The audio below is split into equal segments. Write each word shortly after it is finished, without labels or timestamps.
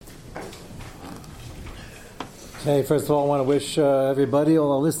Okay, first of all, I want to wish everybody,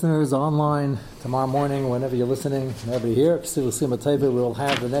 all our listeners online, tomorrow morning, whenever you're listening, and everybody here, we'll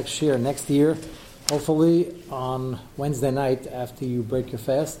have the next year, hopefully on Wednesday night after you break your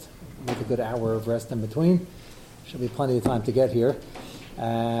fast, with a good hour of rest in between. Should be plenty of time to get here.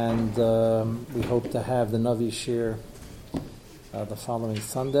 And we hope to have the Navi shir the following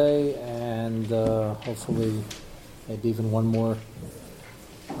Sunday, and hopefully maybe even one more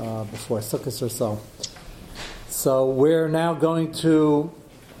before Sukkot or so. So we're now going to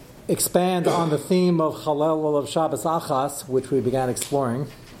expand on the theme of Chalel of Shabbos Achas, which we began exploring.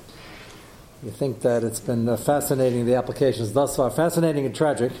 You think that it's been fascinating, the applications thus far, fascinating and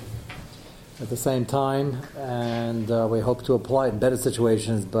tragic at the same time, and we hope to apply it in better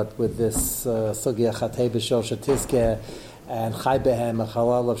situations, but with this Sugya Chatei B'Shel Shetiske and Chai Behem,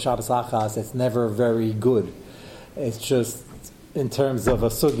 Chalel of Shabbos Achas, it's never very good. It's just, in terms of a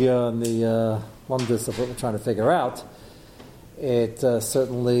Sugya and the lumdus of what we're trying to figure out, it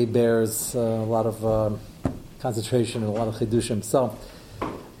certainly bears a lot of concentration and a lot of chidushim. So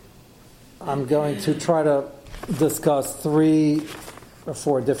I'm going to try to discuss 3 or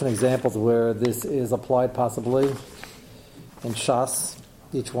 4 different examples where this is applied possibly in Shas.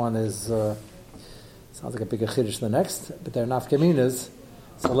 Each one is sounds like a bigger chiddush than the next, but they're nafkaminas.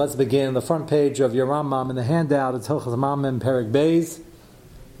 So let's begin. The front page of your Rambam in the handout, it's Techias Hameisim Perek Beis.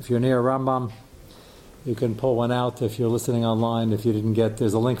 If you're near a Rambam, you can pull one out if you're listening online. If you didn't get,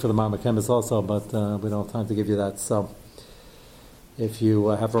 there's a link for the Marmachemis also, but we don't have time to give you that. So if you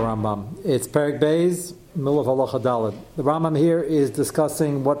have a Rambam, it's Perek Beis, Milav Halacha Daled. The Rambam here is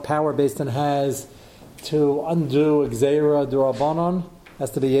discussing what power Beis Din has to undo Gzeira D'Rabbanan.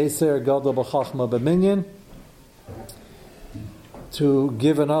 Has to be Yeser Gadol B'Chachma B'Minyan. To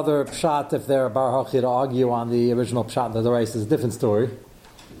give another pshat, if they're a bar hachi, to argue on the original pshat, the Dorais is a different story.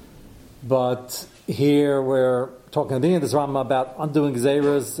 But here we're talking at the end of this Rambam about undoing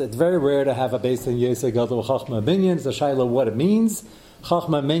Gzeiras. It's very rare to have a base in Yesei Gadol Chachma Minyan. It's a shaila what it means.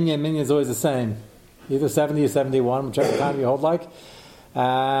 Chachma Minyan is always the same. Either 70 or 71, whichever time you hold like.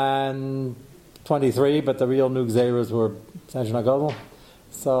 And 23, but the real new Gzeiras were Sanjana Gadol.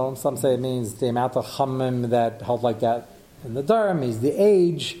 So some say it means the amount of Chamim that hold like that in the Dara means the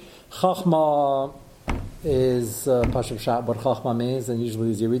age. Chachma is Pashup Shat, what Chachma means, and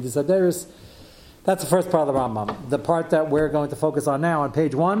usually is Yeridis Aderis. That's the first part of the Rambam. The part that we're going to focus on now on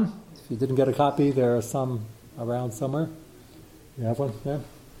page 1. If you didn't get a copy, there are some around somewhere. You have one? Yeah?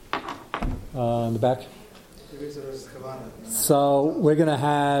 In the back. So we're going to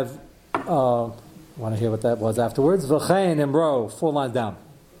have, I want to hear what that was afterwards. V'chein Imro, 4 lines down.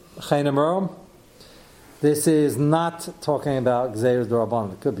 V'chein Imro. This is not talking about Gzeir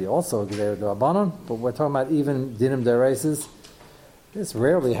D'Rabbanan. It could be also Gzeir D'Rabbanan, but we're talking about even Dinim D'Oraces. This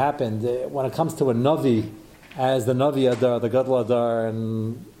rarely happened. When it comes to a Navi, as the Navi Adar, the Gadol Adar,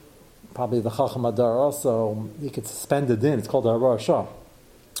 and probably the Chacham Adar also, you could suspend the din. It's called a Harah Shah.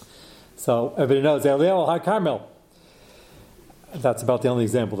 So everybody knows, Eliel Har Carmel. That's about the only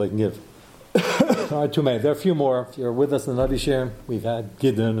example they can give. There aren't too many. There are a few more. If you're with us in the Navi Shir, we've had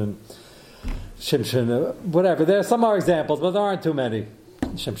Gideon and Shimshon, whatever. There are some more examples, but there aren't too many.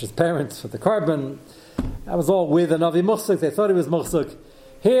 Shimshon's parents with the carbon. That was all with a Navi Muchsuk. They thought he was Muchsuk.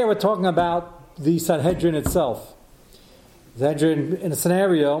 Here we're talking about the Sanhedrin itself. The Sanhedrin, in a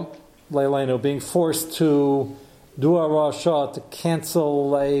scenario, Leileno, being forced to do a Rosh Shah, to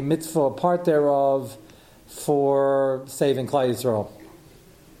cancel a mitzvah, a part thereof, for saving Klal Yisrael.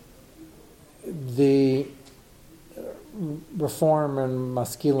 The Reform and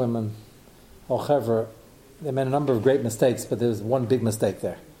Maskilim and Ochever, they made a number of great mistakes, but there's one big mistake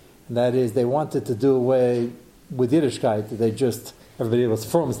there. And that is, they wanted to do away with Yiddishkeit. Everybody was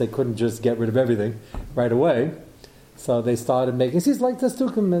firms, they couldn't just get rid of everything right away. So they started making seeds like the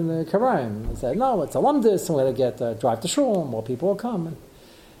Stukim and the Karaim. They said, no, it's a lumdis, and we're going to get drive to shul, more people will come. And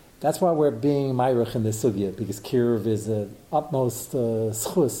that's why we're being Mayrich in this sugya, because Kiruv is an utmost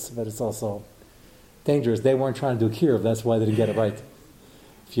schus, but it's also dangerous. They weren't trying to do Kiruv, that's why they didn't get it right.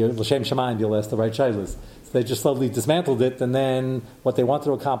 If you're L'Shem Shamayim, you'll ask the right shaylas. So they just slowly dismantled it, and then what they wanted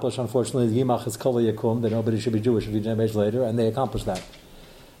to accomplish, unfortunately, is Yimach is Kol Yakum, that nobody should be Jewish if you generate later, and they accomplished that.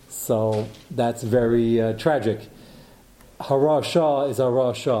 So that's very tragic. Harah Shah is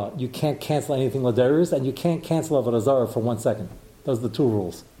Harah Shah. You can't cancel anything Ladaris, and you can't cancel Avodah Zarah for 1 second. Those are the 2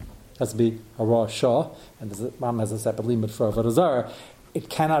 rules. It has to be Harah Shah, and the Ram has a separate limit for Avodah Zarah. It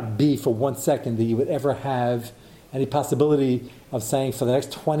cannot be for 1 second that you would ever have any possibility of saying for the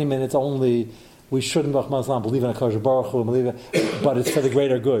next 20 minutes only, we shouldn't believe in a Kodesh Baruch Hu, but it's for the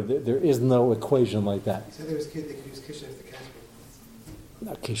greater good. There is no equation like that. So they could use Kisha if the cash.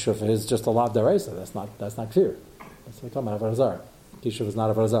 Kishuf is just a lav deraisa. That's not clear. That's what we call avodah zarah. Kishuv is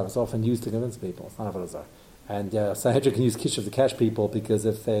not avodah zarah. It's often used to convince people. It's not avodah zarah. And Sanhedrin can use kishuv to catch people because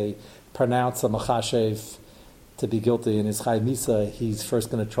if they pronounce a machashev to be guilty in his chai misa, he's first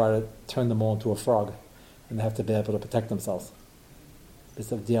going to try to turn them all into a frog, and they have to be able to protect themselves.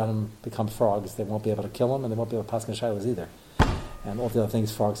 Because if Dianim become frogs, they won't be able to kill them, and they won't be able to pass shaylas either. And all the other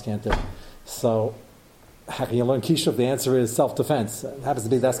things frogs can't do. So, how can you learn kishuv? The answer is self-defense. It happens to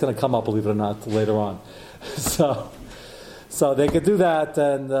be that's going to come up, believe it or not, later on. So they could do that,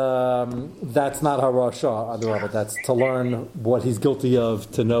 and that's not harasha. That's to learn what he's guilty of,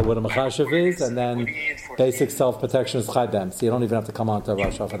 to know what a machashev is, and then basic self-protection is chaydem. So you don't even have to come on to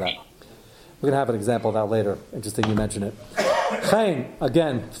harasha for that. We're going to have an example of that later. Interesting you mention it. Chayin,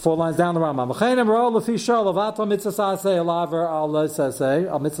 again, 4 lines down the Rambam. Chayin emro lefi shor levato mitzvah saseh elaver al saseh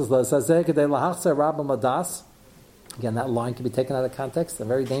al mitzvah saseh kedei lahachser rabim ladas. Again, that line can be taken out of context. They're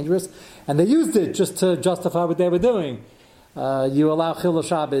very dangerous, and they used it just to justify what they were doing. You allow Chil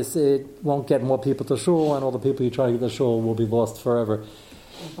Shabbos, it won't get more people to shul, and all the people you try to get to shul will be lost forever.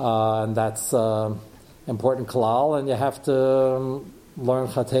 And that's important klal, and you have to learn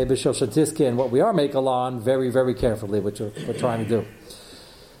Chatei B'Shil Shatiski and what we are make on very, very carefully, which we're trying to do.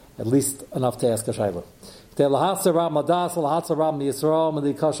 At least enough to ask a shayla. And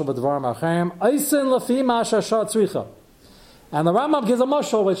the Rambam gives a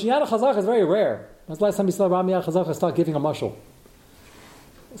mashal, which Yad HaChazak is very rare. When's the last time you saw Rami HaChazak start giving a mashal?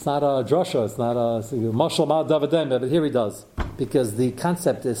 It's not a drasha, it's not a mashal ma'al davadem, but here he does. Because the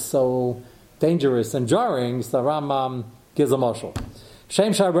concept is so dangerous and jarring, so the Rambam gives a mashal.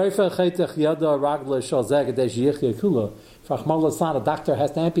 Shem sha'reifeh chetech yada ragle shal zeh gedei sheyichya kula. For Achmal, a doctor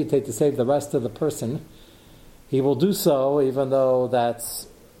has to amputate to save the rest of the person. He will do so, even though that's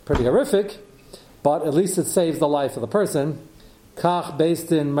pretty horrific, but at least it saves the life of the person. Kach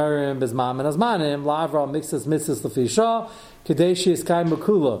based in Miriam Bizmam and Azmanim, Lavra mixes mitzvahs lefisha, Kadeshi is Kai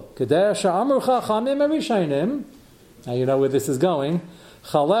Makula, Kadesh Amrucha Chamim Erishainim. Now you know where this is going.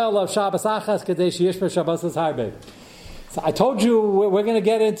 Chalel of Shabbos Achas, Kadeshi Yishmer Shabbos Harbe. So I told you we're going to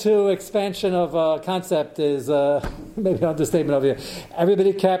get into expansion of concept, is maybe an understatement over here.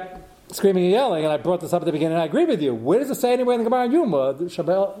 Everybody kept screaming and yelling, and I brought this up at the beginning, and I agree with you. Where does it say anywhere in the Gemara and Yuma?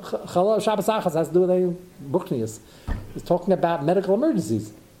 Chalel Shabbos Achas has to do with Buchnius. He's talking about medical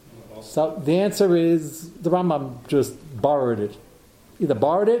emergencies. So the answer is the Rambam just borrowed it. Either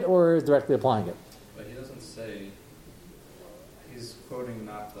borrowed it or is directly applying it. But he doesn't say, he's quoting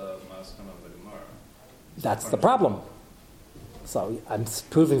not the Maskan of the Gemara. That's the problem. So I'm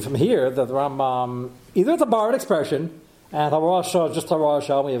proving from here that the Rambam, either it's a borrowed expression, and Harasha, just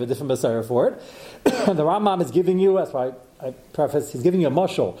Harasha, we have a different Messiah for it. The Rambam is giving you, that's why I preface, he's giving you a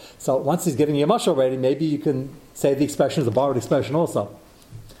mushal. So once he's giving you a mushal already, maybe you can say the expression is a borrowed expression also.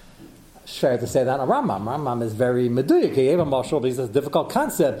 It's fair to say that on Rambam. Rambam is very meduyik. He gave a mushal, but he's a difficult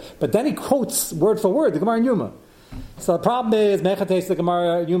concept. But then he quotes word for word the Gemara and Yuma. So the problem is, Mechates, the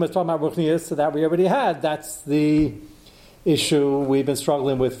Gemara and Yuma is talking about Ruchnius, so that we already had. That's the issue we've been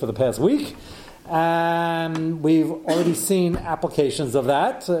struggling with for the past week. And we've already seen applications of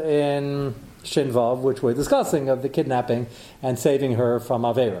that in Shinvav, which we're discussing, of the kidnapping and saving her from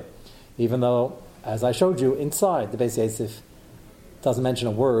Avera. Even though, as I showed you, inside the Beis Yosef doesn't mention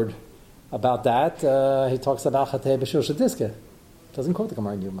a word about that. He talks about Chatei B'Shil Shadiska. Doesn't quote the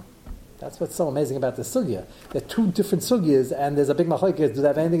Gemara in Yuma. That's what's so amazing about this sugya. There are 2 different sugyas, and there's a big machlokes. Do they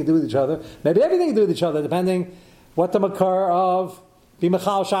have anything to do with each other? Maybe everything to do with each other, depending what the makar of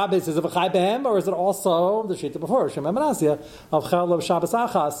B'Machal Shabbos is, of a Chai Behem, or is it also the Shita before, Shem Emanasya, of Chal of Shabbos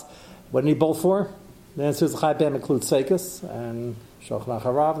Achas? What do you need both for? The answer is the Chai Behem includes Seikus, and Shochan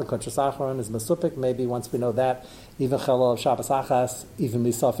Harav, the Kontra Sacharon is Masupik. Maybe once we know that, even Chal of Shabbos Achas, even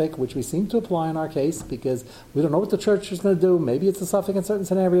Misafik, which we seem to apply in our case, because we don't know what the church is going to do. Maybe it's a Safik in certain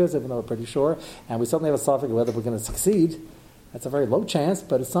scenarios, even though we're pretty sure. And we certainly have a Safik whether we're going to succeed. That's a very low chance,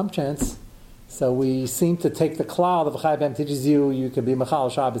 but it's some chance. So we seem to take the cloud of Chai Behem teaches you can be Machal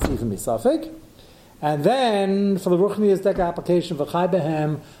Shabbos, even Misafik. And then, for the Ruchnius Deka application, for Chai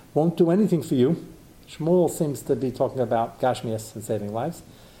Behem won't do anything for you. Shmuel seems to be talking about Gashmias and saving lives.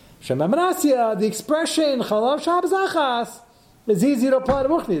 Shema Menasya, the expression Chalav Shabbos Achas, is easy to apply to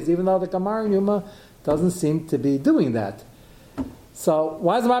Ruchnius, even though the Gemara and Yuma doesn't seem to be doing that. So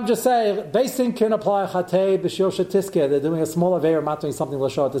why does the Ram just say Beisin can apply Chatei B'Shil Shatiske? They're doing a small aveir, not doing something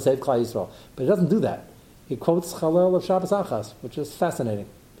l'shor to save Klal Yisrael, but he doesn't do that. He quotes Chalel of Shabbos Achas, which is fascinating.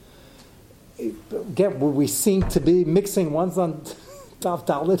 Again, we seem to be mixing ones on Tav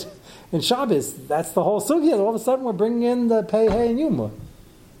Dalit and Shabbos. That's the whole sugya. All of a sudden, we're bringing in the Pei, Hey, and Yuma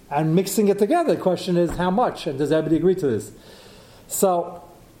and mixing it together. The question is how much, and does everybody agree to this? So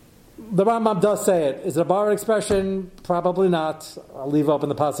The Rambam does say it. Is it a borrowed expression? Probably not. I'll leave open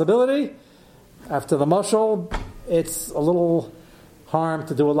the possibility. After the mashal, it's a little harm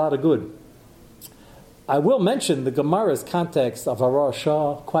to do a lot of good. I will mention the Gemara's context of Hara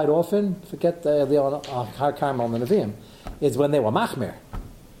Shah quite often. Forget the Har Carmel and the Nevi'im. Is when they were machmir.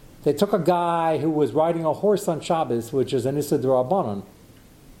 They took a guy who was riding a horse on Shabbos, which is an Issa D'Rabbanan,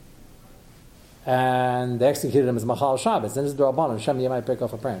 and they executed him as Machal Shabbos. And Issa D'Rabbanan, Shem, you might break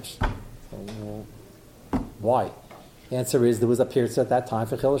off a branch. So, why? The answer is there was a period at that time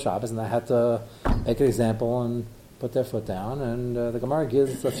for Chil Shabbos, and they had to make an example and put their foot down. And the Gemara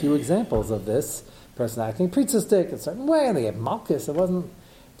gives a few examples of this person acting priestistic a certain way, and they gave malchus. It wasn't.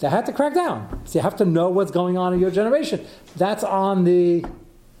 They had to crack down. So you have to know what's going on in your generation. That's on the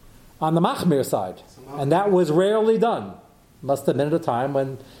machmir side, and that was rarely done. Must have been at a time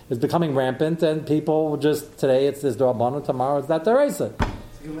when it was becoming rampant, and people just today it's this D'Rabbanan, tomorrow it's that D'Oraisa.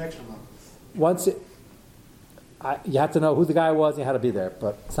 Once you had to know who the guy was, you had to be there.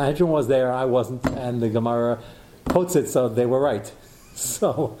 But Sanhedrin was there, I wasn't, and the Gemara quotes it, so they were right.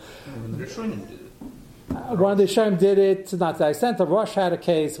 So one of the Rishonim did it, not to that extent. The Rosh had a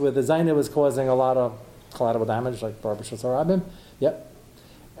case where the Zaina was causing a lot of collateral damage, like Baruch Shasarabim. Yep.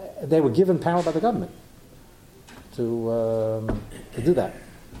 They were given power by the government to do that.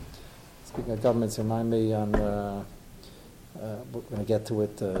 Speaking of governments, remind me on we're going to get to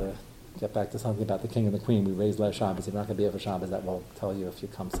it. Get back to something about the king and the queen. We raised last Shabbos. If you're not going to be here for Shabbos, that will tell you if you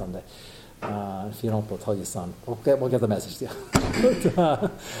come Sunday. If you don't, we'll tell your son. We'll get the message to you.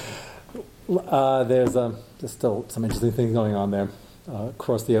 There's still some interesting things going on there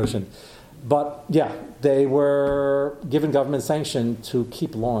across the ocean. But yeah, they were given government sanction to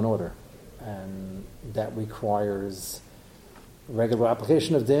keep law and order, and that requires regular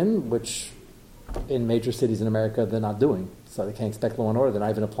application of din, which in major cities in America they're not doing. So they can't expect law and order. They're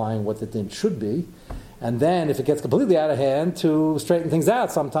not even applying what the din should be. And then if it gets completely out of hand, to straighten things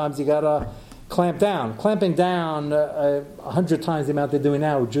out, sometimes you got to clamp down. Clamping down 100 times the amount they're doing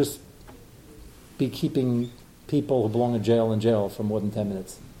now would just be keeping people who belong in jail for more than 10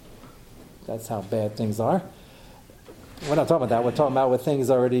 minutes. That's how bad things are. We're not talking about that. We're talking about with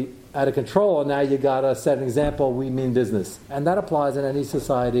things already out of control, and now you got to set an example. We mean business. And that applies in any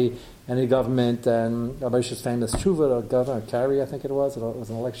society, any government. And Rabbi Shish's famous tshuva, Governor Kerry, I think it was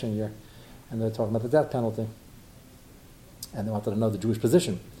an election year. And they're talking about the death penalty. And they wanted to know the Jewish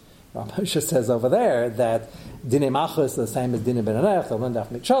position. Rabbi Shish says over there that Dinei Machus is the same as Dinei Benanech. They'll learn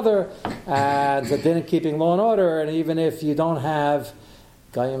from each other. And the din of keeping law and order. And even if you don't have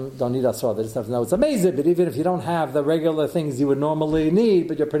Gayim don't need Asra, they just have to know it's amazing, but even if you don't have the regular things you would normally need,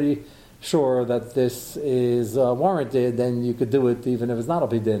 but you're pretty sure that this is warranted, then you could do it even if it's not a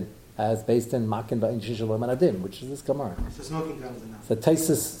bidin, as based in Makin Ba'in Shishalom and Adim, which is this Gemara. So smoking comes enough. So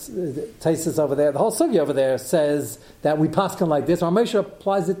Taisus over there, the whole sugya over there says that we paskin like this. Ramesha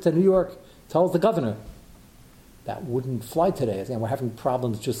applies it to New York, tells the governor. That wouldn't fly today. Again, we're having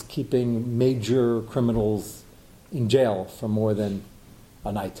problems just keeping major criminals in jail for more than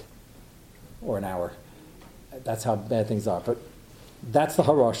a night or an hour. That's how bad things are. But that's the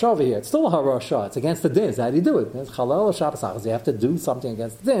Harash over here. It's still a Harash. It's against the din. How do you do it? It's Chalal or Shabbos Achaz. You have to do something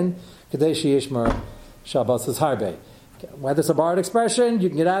against the din. Kadesh Yishmer Shabbos is Harbe. Whether it's a borrowed expression, you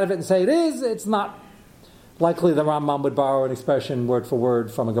can get out of it and say it is. It's not likely the Rambam would borrow an expression word for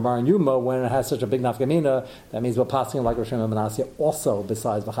word from a Gemara in Yuma when it has such a big nafkamina. That means we're passing like Rosh Hashanah Manasya also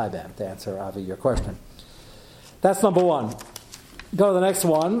besides V'chaibam, to answer, Avi, your question. That's number one. Go to the next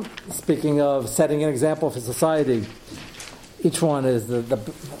one. Speaking of setting an example for society, each one is the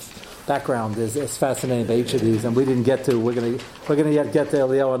background is fascinating by each of these, and we didn't get to. We're going to yet get to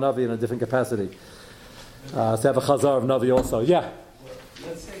Eliyahu Navi in a different capacity. So have a chazar of Navi also. Yeah. Well,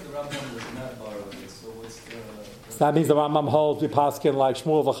 let's say the Rambam was not borrowing it. So what's the? So that means the Rambam holds Paskin like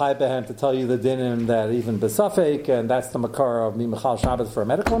Shmuel v'Chai Behem to tell you the dinim that even besafek, and that's the makar of Michal Shabbos for a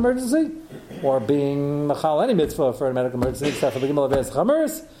medical emergency, or being Michal any mitzvah for a medical emergency, except for the Gimel Aves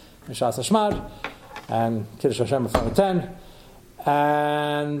Chamers, and Shas Hashmad, and Kiddush Hashem in front of 10.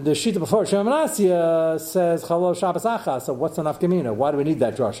 And the Shita before Shem Manasya says Chalo Shabbos Achas. So what's the nafkamina? Why do we need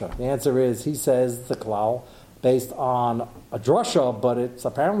that drasha? The answer is he says the klal based on a drasha, but it's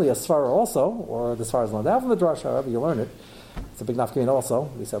apparently a svara also, or the svara is learned out from the drasha. However you learn it, it's a big nafkamina also.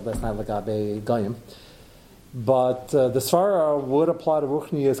 We said last night lagabe gayim, but the svara would apply to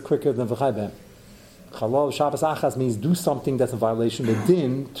ruchnias quicker than v'chaybem. Chalo Shabbos Achas means do something that's a violation of the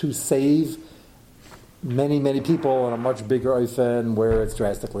din to save many people in a much bigger ofen where it's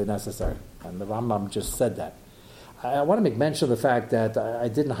drastically necessary. And the Rambam just said that. I want to make mention of the fact that I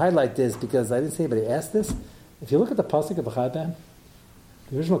didn't highlight this because I didn't see anybody ask this. If you look at the pasuk of V'chaibam,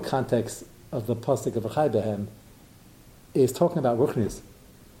 The original context of the pasuk of V'chai Behem is talking about ruchnius.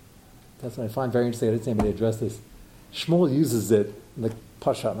 That's what I find very interesting. I didn't see anybody address this. Shmuel uses it in the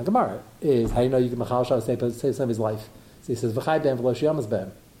Pasha in the Gemara. Is how you know you can machal shah save somebody's life. So he says V'chai Behem v'lo sheyamas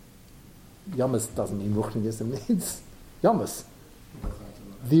behem. Yamas doesn't mean ruchnius. It means yamas.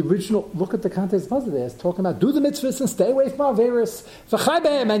 The original, look at the context of the pasuk there. It's talking about do the mitzvahs and stay away from averis. V'chai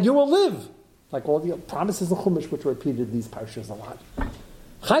behem and you will live. Like all the promises of Chumash, which are repeated in these parshas a lot.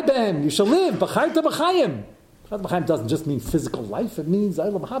 Chai behem, you shall live. B'chayta b'chayim. B'chayta b'chayim doesn't just mean physical life; it means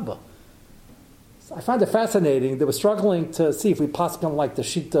olam haba. So I find it fascinating. They were struggling to see if we paskin like the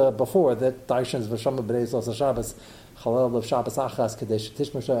shita before that Darshan's v'shama b'reis also Shabbos chalel of Shabbos achas kadesh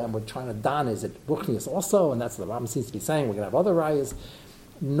tishmasha, and we're trying to don is it ruchnius also, and that's what the Rambam seems to be saying. We're going to have other rayas.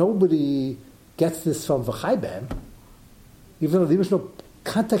 Nobody gets this from v'chai behem, even though the original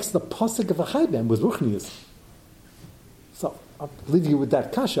context of the pasuk of v'chai behem was ruchnius. So I'll leave you with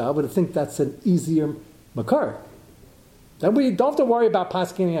that kasha. I would think that's an easier makar. Then we don't have to worry about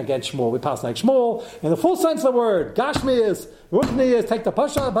pasking against Shmuel. We pass like Shmuel in the full sense of the word. Gashmias, ruchnius, take the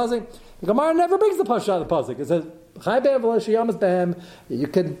pasha of the pasuk. The Gemara never brings the pasha of the pasuk. It says chai behem v'lo sheyamas behem. You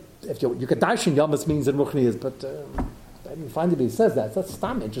could darshan yamas means in ruchnius, but I didn't find anybody who says that. So that's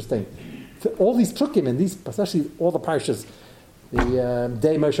stam interesting. All these psukim and these, especially all the parshas, the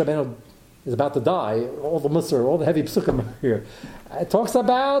day Moshe Rabbeinu is about to die, all the Musar, all the heavy psukim here. It talks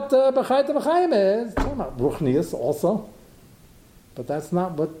about B'chayta B'chayim. It's talking about Ruchnius also. But that's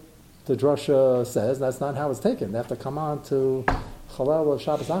not what the drasha says. That's not how it's taken. They have to come on to Chalel of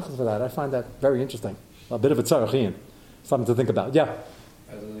Shabbos Achas for that. I find that very interesting. A bit of a tzarachin. Something to think about. Yeah?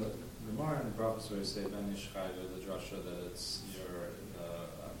 The Gemara and the prophets where you say Ben Ishchayv, the drasha that it's your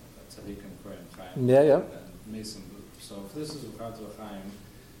tzaddik and kohen chayim. Yeah. And Mason. So if this is B'chayta B'chayim,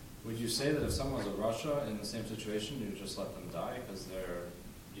 would you say that if someone's a Rasha in the same situation, you just let them die because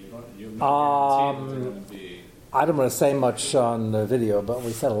you're not guaranteed that they're going to be? I don't want to say much on the video, but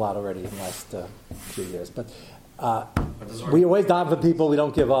we said a lot already in the last few years. But we always daven for people. We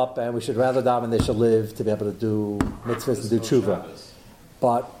don't give up, and we should rather daven they should live to be able to do mitzvahs and do tshuva.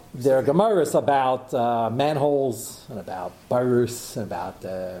 But there are gemaras about manholes and about barus and about.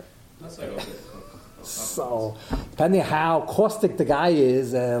 That's like okay. So, depending on how caustic the guy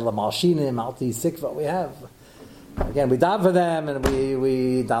is, Lamalshinim, Alti Sikva, we have. Again, we daven for them, and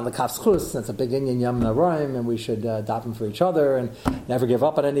we daven the Kaf Schus, it's a big Inyan Yom Naroim, and we should daven for each other, and never give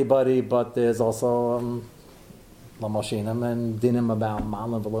up on anybody, but there's also Lamalshinim and Dinim about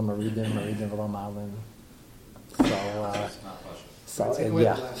Malin, V'lo Maridim, V'lo Malin.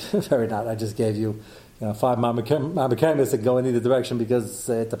 Very not. I just gave you 5 mechanics that go in either direction because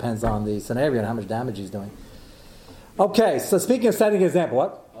it depends on the scenario and how much damage he's doing. Okay, so speaking of setting an example,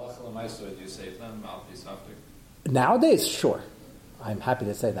 what? Do you say them? Nowadays, sure. I'm happy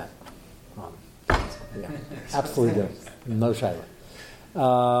to say that. Absolutely do. No shaila.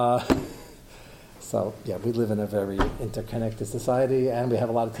 So, we live in a very interconnected society and we have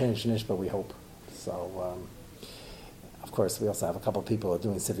a lot of tension, but we hope. So, of course, we also have a couple of people who are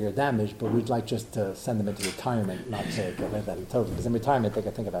doing severe damage, but we'd like just to send them into retirement, not to get rid of that in total. Because in retirement, they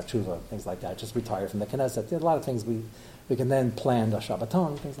can think about tshuva, things like that. Just retire from the Knesset. There's a lot of things we can then plan the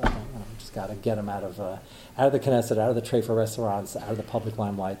Shabbaton, things like that. We just got to get them out of the Knesset, out of the tray for restaurants, out of the public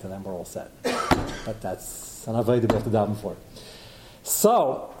limelight, and then we're all set. But that's an avodah we have to daven for.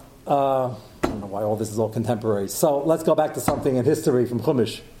 So, I don't know why all this is all contemporary. So let's go back to something in history from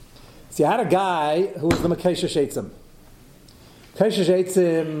Chumash. So you had a guy who was the Mekesha Sheitzim. Techias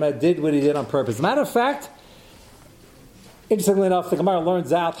Hameisim did what he did on purpose. As a matter of fact, interestingly enough, the Gemara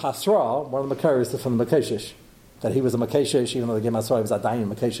learns out Hasra, one of the Makaris from the Mekeshish, that he was a Mekeshish, even though the Gemara saw he was a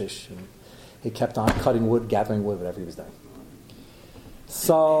Dayan Mekeshish. He kept on cutting wood, gathering wood, whatever he was doing.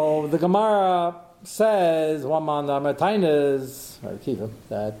 So the Gemara says, one man that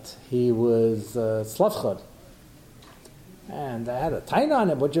he was Slavchad. And I had a taina on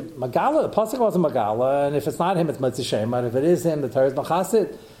him. Would you Magala? The pasuk was a Magala, and if it's not him, it's Mitzvah Shem. And if it is him, the Torah is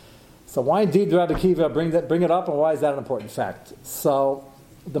Machasit. So why indeed did Rabbi Kiva bring it up, and why is that an important fact? So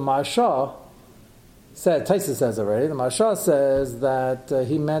the Marsha said, Taisa says already, the Marsha says that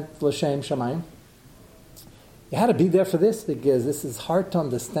he meant L'Shem Shamayim. You had to be there for this because this is hard to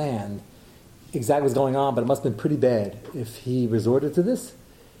understand exactly what's going on, but it must have been pretty bad if he resorted to this.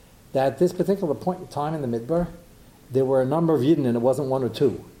 That at this particular point in time in the Midbar, there were a number of Yidden, and it wasn't one or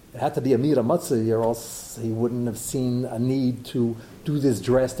two. It had to be a Mira Matzah, or else he wouldn't have seen a need to do this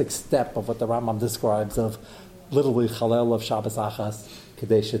drastic step of what the Rambam describes of literally Chalel of Shabbos Achas,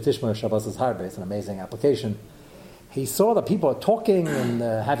 Kadesh Tishmer Shabbos Harbe. It's an amazing application. He saw that people are talking and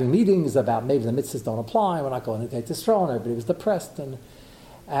having meetings about maybe the mitzvahs don't apply, we're not going to take this throne, everybody was depressed. And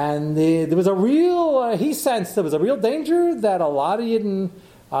And there was a real, he sensed there was a real danger that a lot of Yidden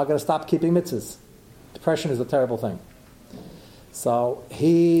are going to stop keeping mitzvahs. Depression is a terrible thing. So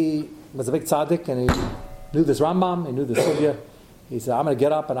he was a big tzaddik, and he knew this Rambam, he knew this Sugya. He said, I'm going to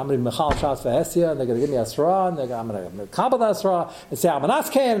get up and I'm going to be Mechal Shas V'Hesia, and they're going to give me Asra, and I'm going to Kabbalah the Asra, and say, I'm an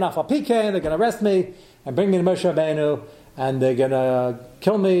Asken, and Afal Pikein, they're going to arrest me, and bring me to Moshe Rabbeinu, and they're going to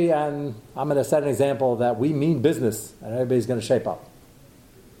kill me, and I'm going to set an example that we mean business, and everybody's going to shape up.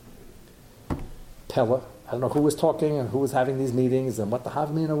 Pella, I don't know who was talking, and who was having these meetings, and what the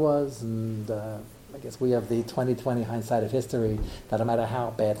Havmina was, and I guess we have the 20/20 hindsight of history, that no matter how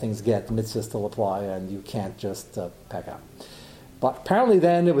bad things get, the mitzvahs still apply, and you can't just pack out. But apparently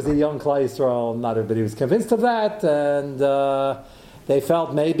then it was a young Klal Yisrael, not everybody was convinced of that, and they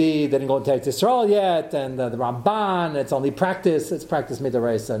felt maybe they didn't go into Yisrael yet, and the Ramban, it's only practice, it's practice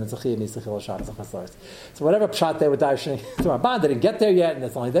midoraisa, and it's a chiyuv misachil shad. So whatever pshat they were darshaning the Ramban, they didn't get there yet, and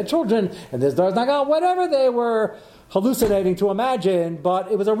it's only their children, and there's Dar's Nagal, whatever they were hallucinating to imagine, but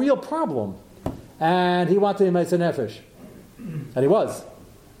it was a real problem. And he wanted to make a nefesh. And he was.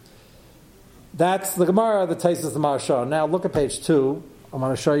 That's the Gemara, the Techias Hameisim. Now look at page 2. I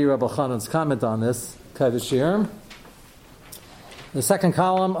want to show you Rabbi Chanan's comment on this. Kavishir. The second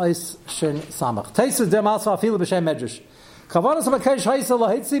column, Eis Shin Samach. Techias dem Asfa Afilu B'Shem Medrash. Kavanas HaMakesh Haisa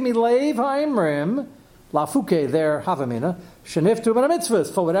Lahitzi Mileiv Ha'imrim Lafuke, their Havamina, Sheniftu Ben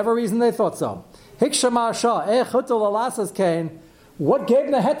HaMitzvahs, for whatever reason they thought so. Hikshama Shah, Ech Hutul Alasas Kain. What gave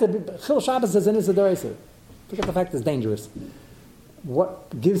them the head to Chil Shabbos as an Isidorisa? Forget the fact it's dangerous.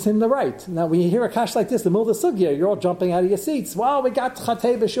 What gives him the right? Now, when you hear a kash like this, the middle of the sugya, you're all jumping out of your seats. Wow, we got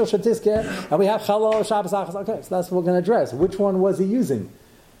Chatei B'Shil Shatiske, and we have Chalol Shabbos Achas. Okay, so that's what we're going to address. Which one was he using?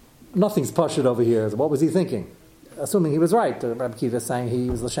 Nothing's pashut over here. What was he thinking? Assuming he was right. Rabbi Kiva is saying he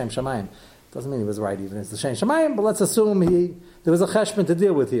was L'Shem Shamayim. Doesn't mean he was right even as L'Shem Shamayim, but let's assume there was a cheshbon to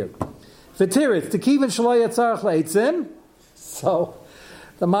deal with here. V'tirit, T'kivin Shlo Yatzarach L'Eitzim. So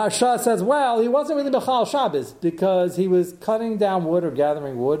the Maharsha says, well, he wasn't really Bechal Shabbos because he was cutting down wood or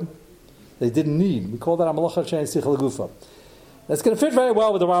gathering wood they didn't need. We call that Amalacha Shein Sichel Gufa. That's going to fit very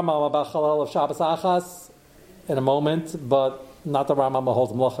well with the Rambam about Chalal of Shabbos Achas in a moment, but not the Rambam who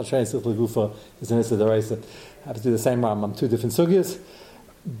holds Amalacha Shein Sichel Gufa is an Issa D'Oraisa. Happens to be the same Rambam, two different sugyas.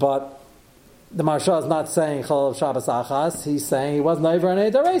 But the Maharsha is not saying Chalal of Shabbos Achas. He's saying he wasn't over on a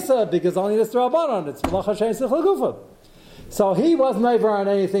D'Oraisa because only this Rabbanon. It's Amalacha Shein Sichel Gufa. So he wasn't over on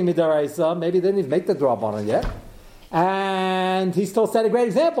anything midaraisa. Maybe they didn't even make the drabanan yet, and he still set a great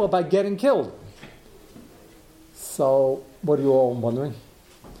example by getting killed. So what are you all wondering?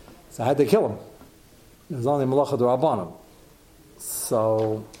 So how'd they kill him? It was only malacha drabanan.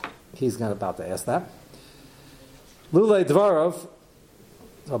 So he's about to ask that. Lulei dvarav.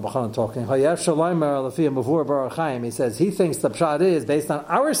 Rabbi Chanan talking. He says he thinks the pshat is based on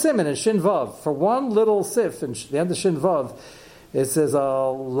our simon in Shin Vav. For one little sif in the end of Shin Vav, it says a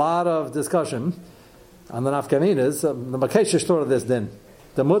lot of discussion on the nafkaminas. The Makesh thought of this then.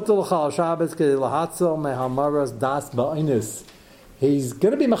 The mutal chal Shabbos ke lahatzel mehamaras das ba'inus. He's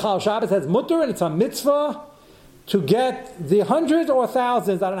going to be mechal Shabbos. That's mutter, and it's a mitzvah to get the hundreds or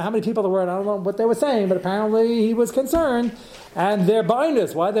thousands. I don't know how many people there were. I don't know what they were saying, but apparently he was concerned. And they're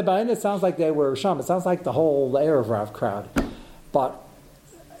ba'inus. Why they're ba'inus? Sounds like they were Sham. It sounds like the whole Erev Rav crowd. But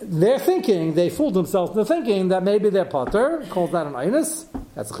they're thinking, they fooled themselves into thinking that maybe they're potter, calls that an einus.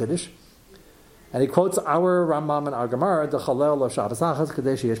 That's a chiddush. And he quotes our Rambam and our Gemara, the Chalel lo Shabbos Achas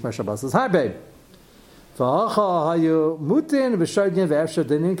Kadesh Yesh Shabbos Harbe.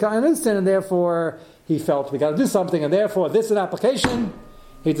 And therefore he felt we got to do something, and therefore this is an application.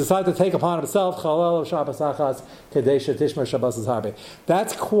 He decided to take upon himself Chalel of Shabbos Achas Kadesh Tishmer Shabbos Harbe.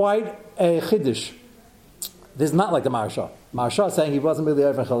 That's quite a chiddush. This is not like the Maharsha. Maharsha is saying he wasn't really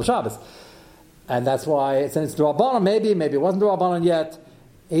over Chalel Shabbos, and that's why since it's D'Rabbanan, maybe it wasn't D'Rabbanan yet.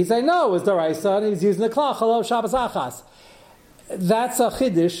 He's saying no, it was D'Oraisa, and he's using the Klal Chalel of Shabbos Achas. That's a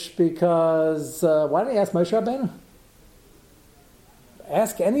chiddush because why don't you ask Moshe Rabbeinu?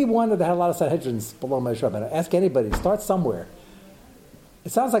 Ask anyone that had a lot of Sanhedrins below Moshe Rabbeinu. Ask anybody. Start somewhere.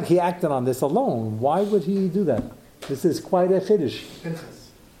 It sounds like he acted on this alone. Why would he do that? This is quite a chiddush.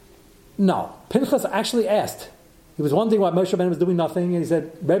 Pinchas. No. Pinchas actually asked. He was wondering why Moshe Rabbeinu was doing nothing, and he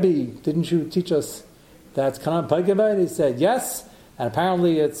said, Rebbe, didn't you teach us that's Kanan Pagaba? And he said, yes, and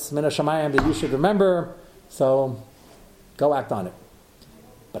apparently it's Min HaShamayim that you should remember, so go act on it.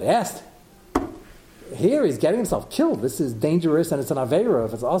 But he asked. Here he's getting himself killed. This is dangerous, and it's an Aveira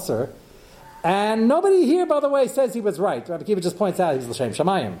if it's Asr. And nobody here, by the way, says he was right. Rabbi Kiva just points out he's L'Shem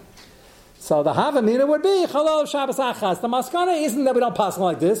Shamayim. So the Havamina would be Chalal Shabbos Achas. The Maskana isn't that we don't pass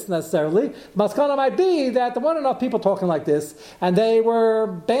like this necessarily. The Maskana might be that there weren't enough people talking like this, and they were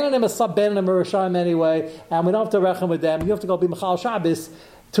banning him a sub-banning him a Rishayim anyway, and we don't have to reckon with them. You have to go be Machal Shabbos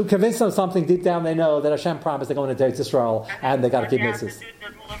to convince them something deep down they know that Hashem promised they're going to Eretz Yisrael and they got to keep mitzvahs.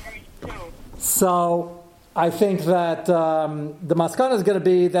 So I think that the Maskana is going to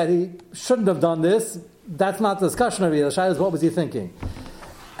be that he shouldn't have done this. That's not the discussion of it. The Shai is what was he thinking?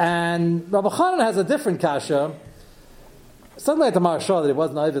 And Rabbi Chanan has a different kasha. Suddenly at the Maharsha that it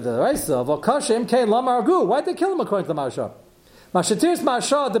wasn't over the Reisa. Well, kasha imkein lamar agu. Why'd they kill him according to the Maharsha? Mashatirs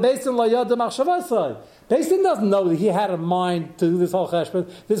Maharsha the Beis Din lo yad the machshavasai. Beis Din doesn't know that he had in mind to do this whole cheshbon.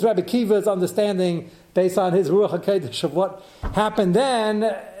 This is Rabbi Kiva's understanding based on his ruach hakodesh of what happened then.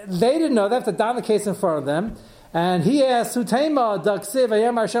 They didn't know. They have to down the case in front of them. And he asked, Sutema daksiv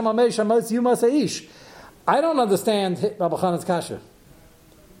ayam Hashem amesh amos yumas aish. I don't understand Rabbi Chanan's kasha.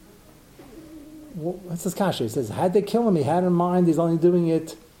 What's his kasha? He says, had they kill him, he had in mind he's only doing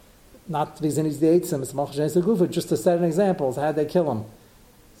it not because he's the eitzim, it's malchus gufa, just to set an example. Had they kill him?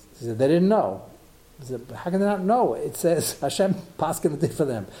 He said, they didn't know. He said, how can they not know? It says, Hashem paskin the for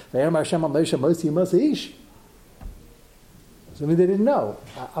them. So I mean, they didn't know.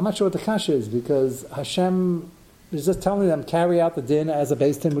 I'm not sure what the kasha is, because Hashem is just telling them, carry out the din as a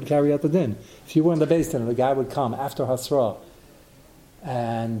Beis Din would carry out the din. If you were in the Beis Din, the guy would come after Hasra,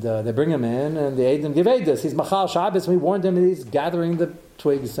 and they bring him in, and the Eidim give Eidos. He's Machal Shabbos, we warned him, and he's gathering the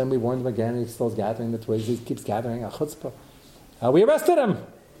twigs, and we warned him again, and he still gathering the twigs, he keeps gathering a chutzpah. We arrested him.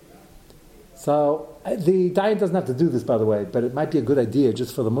 So, the Dayan doesn't have to do this, by the way, but it might be a good idea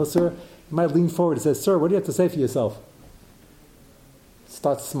just for the Musar. He might lean forward and say, sir, what do you have to say for yourself?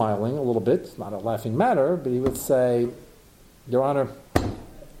 Starts smiling a little bit, not a laughing matter, but he would say, Your Honor,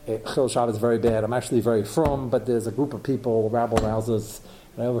 Chil Shabbat is very bad. I'm actually very from, but there's a group of people, rabble-rousers,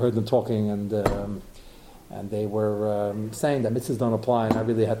 and I overheard them talking, and they were saying that mitzvahs don't apply, and I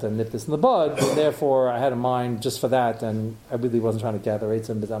really had to nip this in the bud, and therefore I had a mind just for that, and I really wasn't trying to gather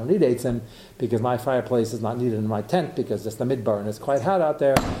eitzim, because I don't need eitzim, because my fireplace is not needed in my tent, because it's the midbar, and it's quite hot out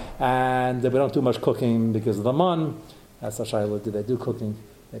there, and we don't do much cooking because of the mun. That's a shayla. Did they do cooking?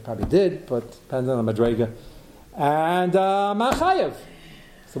 They probably did, but depends on the madrega. And machayev.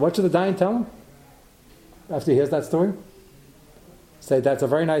 So what should the Dayan tell him after he hears that story? Say, that's a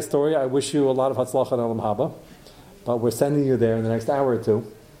very nice story. I wish you a lot of hatzlacha and olam haba, but we're sending you there in the next hour or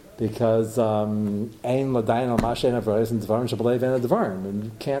two, because ein l'dayan al mashen avros and dvarim shabalev and dvarim,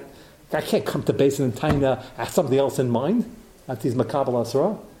 and I can't come to Beis Din and Taina have something else in mind. After he's makabel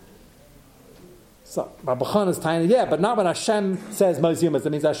asra. So Rabbi Chanan's Taina, yeah, but not when Hashem says Mos Yumas. That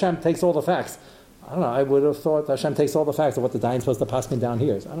means Hashem takes all the facts. I don't know. I would have thought Hashem takes all the facts of what the Dayan is supposed to pass me down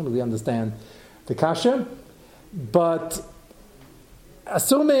here. So I don't really understand the kasha, but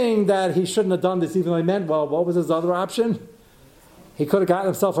assuming that he shouldn't have done this, even though he meant well, what was his other option? He could have gotten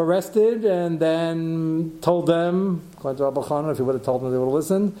himself arrested and then told them, according to Rabbi Chanan, if he would have told them, they would have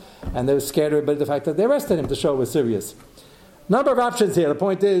listened, and they were scared of the fact that they arrested him to show it was serious. Number of options here. The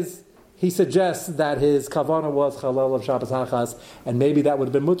point is, he suggests that his kavanah was chalal of Shabbos Hachas, and maybe that would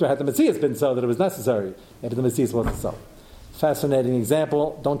have been mutter had the Messias been so that it was necessary. Maybe the Messias wasn't so. Fascinating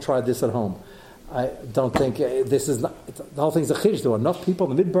example. Don't try this at home. I don't think this is not, the whole thing's a chiddush. There were enough people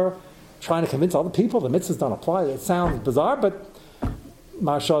in the midbar trying to convince other people the mitzvahs don't apply. It sounds bizarre, but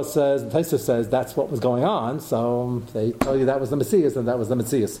Maharsha says, Techias says that's what was going on, so they tell you that was the Messias, and that was the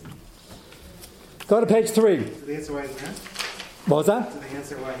Messias. Go to page 3. Did they answer why he didn't ask? What was that? Did they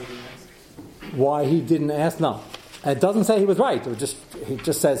answer why he didn't ask? Why he didn't ask? No. It doesn't say he was right. He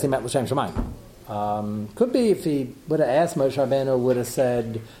just says he met L'Shem Shamayim. Could be if he would have asked, Moshe Rabbeinu would have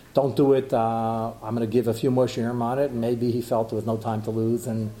said, don't do it, I'm going to give a few more shirim on it, and maybe he felt there was no time to lose,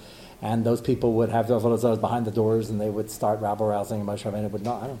 and those people would have their avodah behind the doors, and they would start rabble-rousing, and Moshe Rabbeinu would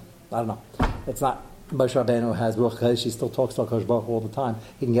not. I don't know. It's not, Moshe Rabbeinu has Ruach HaKodesh, he still talks to HaKadosh Baruch Hu all the time.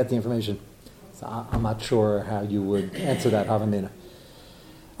 He can get the information. So I'm not sure how you would answer that, Havamina.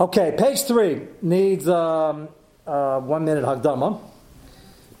 Okay, page 3 needs 1 minute Hagdama,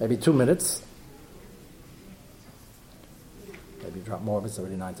 maybe 2 minutes. Maybe drop more, but it's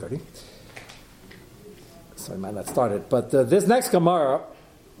already 9:30. So we might not start it. But this next Gemara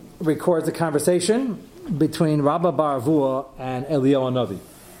records a conversation between Rabba Bar Avua and Eliyahu Hanavi.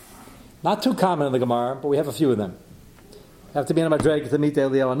 Not too common in the Gemara, but we have a few of them. You have to be in a madreg to meet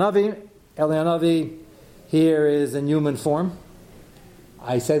Eliyahu Hanavi. Eliyahu Hanavi here is in human form.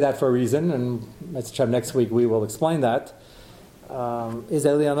 I say that for a reason, and next week we will explain that. Is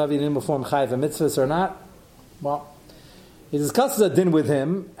Eliyahu Hanavi in human form chayav mitzvahs or not? Well, he discusses a din with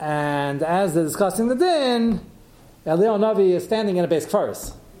him, and as they're discussing the din, Eliyahu Hanavi is standing in a base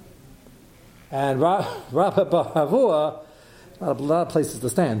kfaris. And Rabba Bahavua, a lot of places to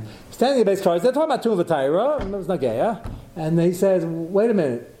stand. Standing in the base cars, they're talking about Tum V'Taira, it was Nageya, and he says, wait a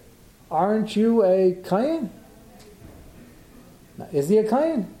minute, aren't you a Kayan? Is he a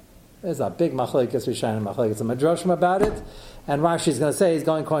Kayan? There's a big machlekes, Rishonim machlekes, a madrashim about it, and Rashi's going to say, he's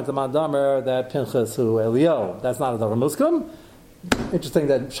going according to Mandamer, that Pinchas who Elio, that's not a Davar Muskim. Interesting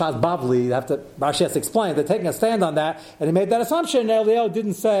that Shas Bavli, Rashi has to explain, they're taking a stand on that, and he made that assumption, Elio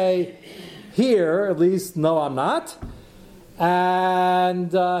didn't say, here, at least, no, I'm not.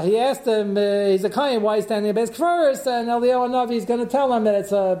 And he asked him, he's a Kayan, why he's standing in Beis Kfaris? And Eliyahu Hanavi is going to tell him that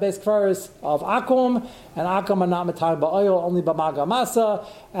it's a Beis Kfaris of Akum, and Akum are not Matar Ba'oil, only B'maga Masa,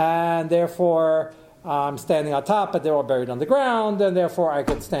 and therefore I'm standing on top, but they're all buried on the ground, and therefore I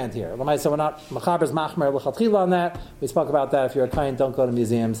could stand here. So we're not Mechaber's Machmer L'Chatchila on that. We spoke about that. If you're a Kayan, don't go to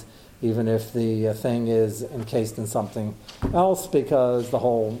museums, even if the thing is encased in something else, because the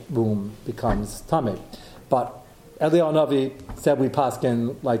whole room becomes tummy. But Eliyahu Navi said we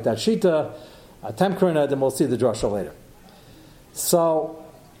paskin like that shita, temkrina, then we'll see the drasha later. So,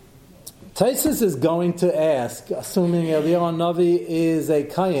 Taisus is going to ask, assuming Eliyahu Navi is a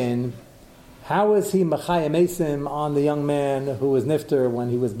kayin, how is he Techias Hameisim on the young man who was nifter when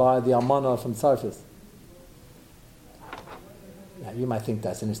he was by the almana from Sarfis? Now, you might think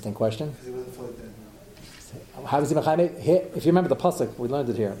that's an interesting question. Because he wasn't fully dead. How does he Techias Hameisim? If you remember the pasuk, we learned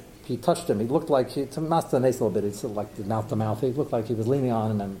it here. He touched him. He looked like to master the nace a little bit. He sort of like the mouth to mouth. He looked like he was leaning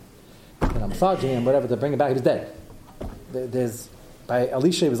on him and massaging him, whatever, to bring him back. He was dead. There's by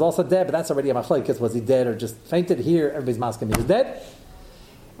Elisha, he was also dead, but that's already a machlekes. Was he dead or just fainted? Here, everybody's masking he was dead.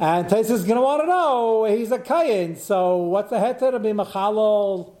 And Taisus is going to want to know he's a kayin. So what's the heter to be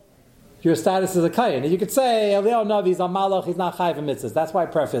machalol? Your status as a kayin. You could say Eliyahu Navi, he's a malach, he's not chayiv mitzvahs. That's why I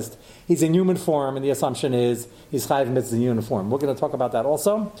prefaced. He's in human form, and the assumption is he's chayiv mitzvahs in human form. We're going to talk about that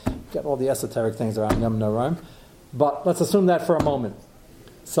also. Get all the esoteric things around Yom Noraim. But let's assume that for a moment.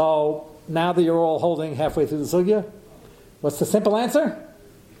 So now that you're all holding halfway through the sugya, what's the simple answer?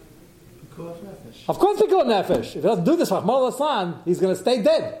 Pikuach nefesh. Of course, pikuach nefesh. If he doesn't do this, he's going to stay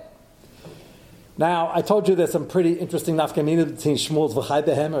dead. Now, I told you there's some pretty interesting nafkamina between Shmuel's v'chai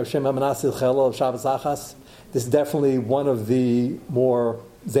behem or Shem HaManasil Chelo of Shabbos Achas. This is definitely one of the more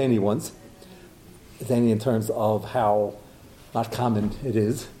zany ones. Zany in terms of how not common it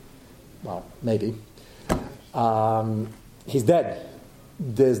is. Well, maybe. He's dead.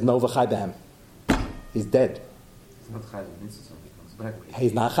 There's no v'chai behem. He's dead.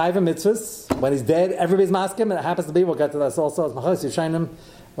 He's not chayv mitzvahs. When he's dead, everybody's masking, and it happens to be, we'll get to that also, as Machos Yishayim,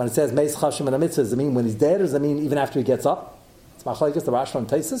 when it says meis chashim and mitzvahs, does it mean when he's dead, or does it mean even after he gets up? It's machlekes, the Rashi on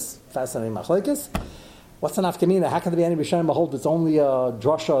Taisus, fascinating machlekes. What's the nafkamina? How can there be any Rishayim hold it's only a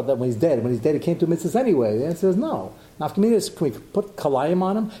drasha that when he's dead he can't do mitzvahs anyway? The answer is no. Nafkamina is, can we put kalayim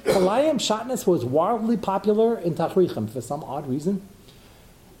on him? Kalayim, shatnez, was wildly popular in Tachrichim for some odd reason.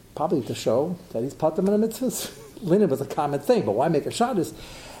 Probably to show that he's patam in the mitzvahs. Linen was a common thing, but why make a shatnez?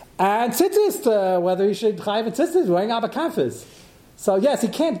 And tzitzis, whether he should chayiv and tzitzis, wearing abakafis. So yes, he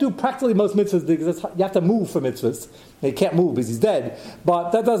can't do practically most mitzvahs because you have to move for mitzvahs. He can't move because he's dead.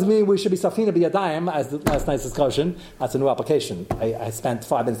 But that doesn't mean we should be safina b'yadayim, as the last night's discussion. That's a new application. I spent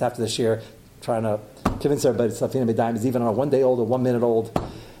 5 minutes after this year trying to convince everybody safina b'yadayim is even on a 1 day old or 1 minute old,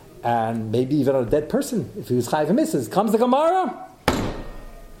 and maybe even on a dead person if he was chayiv and misses. Comes the Gemara.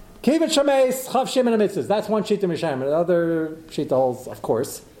 Kivin shameis chav shemin mitzvahs. That's one sheet in Rishayim. The other sheet holds, of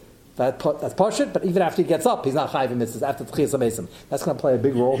course. That's Pashut, but even after he gets up, he's not chayiv mitzvahs after Techias Hameisim. That's going to play a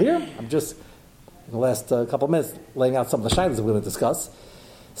big role here. I'm just, in the last couple of minutes, laying out some of the shaylas we're going to discuss.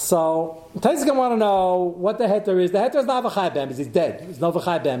 So, Tais is going to want to know what the heter is. The heter is not v'chai b'hem because he's dead. There's no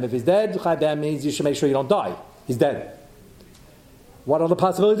v'chai b'hem. If he's dead, v'chai b'hem means you should make sure you don't die. He's dead. What other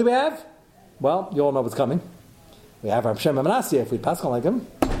possibility do we have? Well, you all know what's coming. We have our Shem HaManasia, if we pass on like him.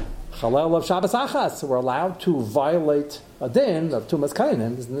 Chalel of Shabbos Achas. We're allowed to violate a din of Tumas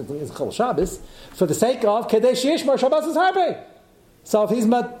Kainim, is Chol Shabbos, for the sake of Kadesh Yishmar Shabbos is Harbe. So if he's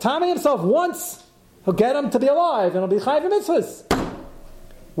matami himself once, he'll get him to be alive, and he'll be Chayv Mitzvahs.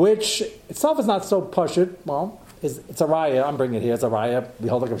 Which itself is not so pashut. Well, it's a raya. I'm bringing it here. It's a raya. We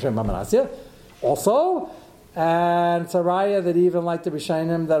hold like a Shem HaManasya. Also, and it's a raya that even like the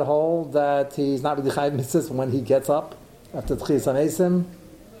Rishayim that hold that he's not really Chayv Mitzvahs when he gets up after Techias Hameisim.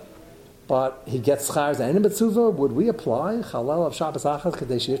 But he gets schars and mitzvah. Would we apply Chalel of Shabbos Achas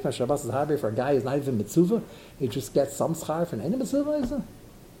Kadesh Yishma Shabbos Harbe for a guy who's not even mitzvah? He just gets some schar for an mitzvah.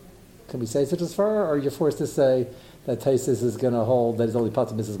 Can we say such as far, or you're forced to say that Taisus is going to hold that he's only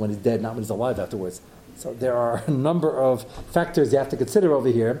part of mitzvahs when he's dead, not when he's alive afterwards? So there are a number of factors you have to consider over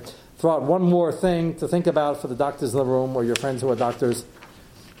here. Throw out one more thing to think about for the doctors in the room or your friends who are doctors.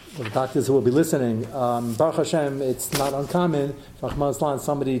 the doctors who will be listening, Baruch Hashem, it's not uncommon for Rahman Islam,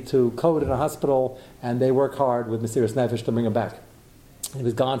 somebody to code in a hospital and they work hard with mysterious nefesh to bring him back. He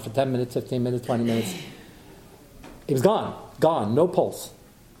was gone for 10 minutes, 15 minutes, 20 minutes. He was gone, no pulse.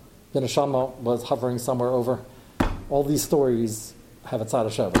 The neshama was hovering somewhere over. All these stories have a tzad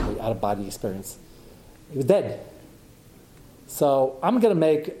Hashem, the out-of-body experience. He was dead. So I'm going to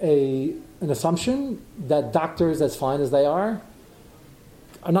make an assumption that doctors, as fine as they are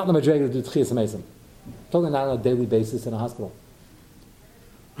not in the madrega to do Techias Hameisim. Totally not on a daily basis in a hospital.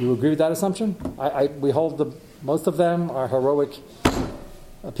 You agree with that assumption? We hold most of them are heroic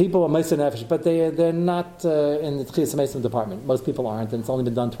people, Hameisim nefesh, but they're not in the Techias Hameisim department. Most people aren't, and it's only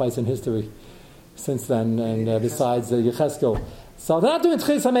been done twice in history since then, and besides Yecheskel. So they're not doing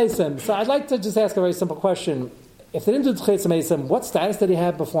Techias Hameisim. So I'd like to just ask a very simple question. If they didn't do Techias Hameisim, what status did he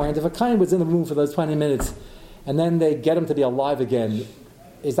have beforehand? If a kain was in the room for those 20 minutes, and then they get him to be alive again,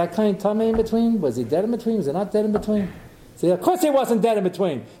 is that kain tamei in between? Was he dead in between? Was he not dead in between? See, of course he wasn't dead in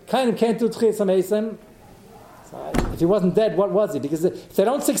between. Kainim can't do Techias Hameisim. So if he wasn't dead, what was he? Because if they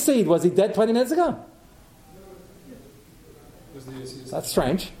don't succeed, was he dead 20 minutes ago? That's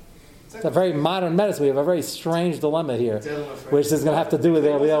strange. It's a very modern medicine. We have a very strange dilemma here, which is going to have to do with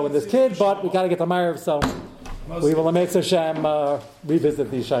Elio and this kid, but we got to get the Ma'ariv, so we will, Ametz Hashem, revisit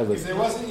these shaylas.